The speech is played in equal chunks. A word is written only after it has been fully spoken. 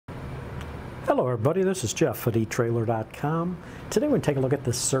Hello everybody, this is Jeff at etrailer.com. Today we're going to take a look at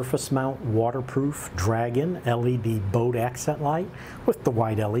this surface mount waterproof Dragon LED boat accent light with the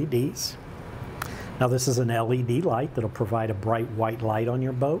white LEDs. Now this is an LED light that'll provide a bright white light on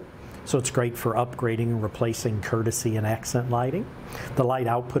your boat, so it's great for upgrading and replacing courtesy and accent lighting. The light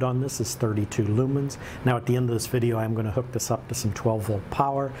output on this is 32 lumens. Now at the end of this video I'm going to hook this up to some 12 volt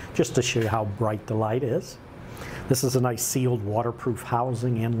power just to show you how bright the light is. This is a nice sealed waterproof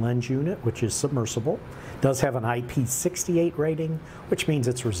housing and lens unit, which is submersible. It does have an IP68 rating, which means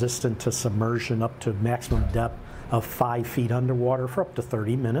it's resistant to submersion up to maximum depth of 5 feet underwater for up to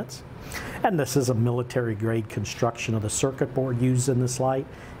 30 minutes. And this is a military grade construction of the circuit board used in this light.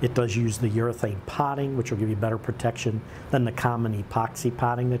 It does use the urethane potting, which will give you better protection than the common epoxy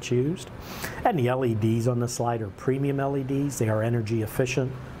potting that's used. And the LEDs on this light are premium LEDs. They are energy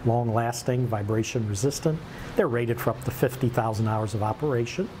efficient, long lasting, vibration resistant. They're rated for up to 50,000 hours of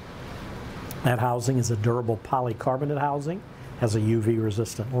operation. That housing is a durable polycarbonate housing, has a UV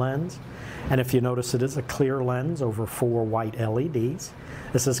resistant lens. And if you notice, it is a clear lens over 4 white LEDs.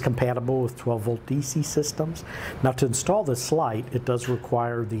 This is compatible with 12 volt DC systems. Now to install this light, it does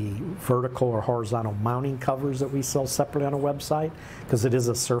require the vertical or horizontal mounting covers that we sell separately on our website, because it is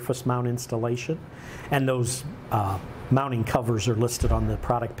a surface mount installation. And those mounting covers are listed on the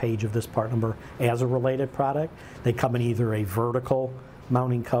product page of this part number as a related product. They come in either a vertical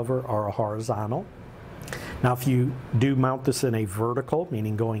mounting cover or a horizontal. Now if you do mount this in a vertical,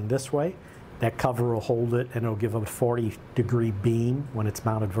 meaning going this way, that cover will hold it and it'll give a 40-degree beam when it's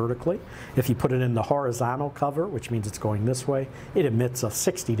mounted vertically. If you put it in the horizontal cover, which means it's going this way, it emits a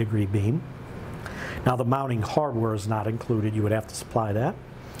 60-degree beam. Now the mounting hardware is not included, you would have to supply that.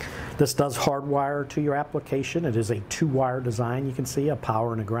 This does hardwire to your application. It is a 2-wire design, you can see, a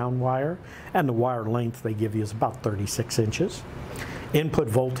power and a ground wire, and the wire length they give you is about 36 inches. Input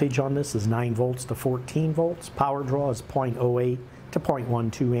voltage on this is 9 volts to 14 volts. Power draw is 0.08 to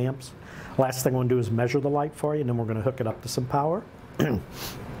 0.12 amps. Last thing I want to do is measure the light for you, and then we're going to hook it up to some power.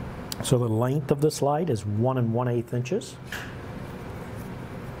 So the length of this light is 1 1/8 inches.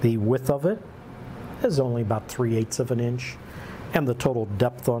 The width of it is only about 3/8 of an inch, and the total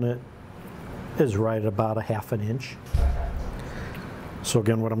depth on it is right about 1/2 inch. So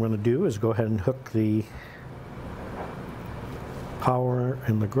again, what I'm going to do is go ahead and hook the power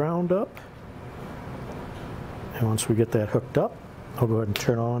and the ground up, and once we get that hooked up, I'll go ahead and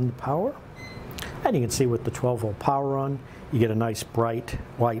turn on the power, and you can see with the 12 volt power on, you get a nice bright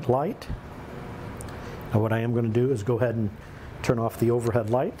white light. Now what I am going to do is go ahead and turn off the overhead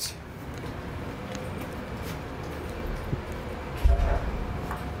lights.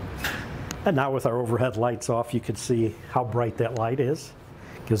 And now with our overhead lights off, you can see how bright that light is.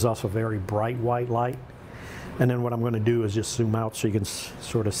 It gives off a very bright white light. And then what I'm going to do is just zoom out so you can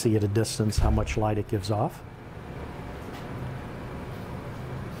sort of see at a distance how much light it gives off.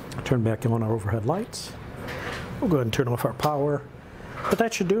 Turn back on our overhead lights. We'll go ahead and turn off our power. But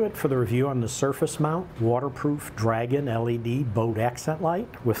that should do it for the review on the surface mount waterproof Dragon LED boat accent light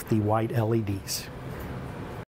with the white LEDs.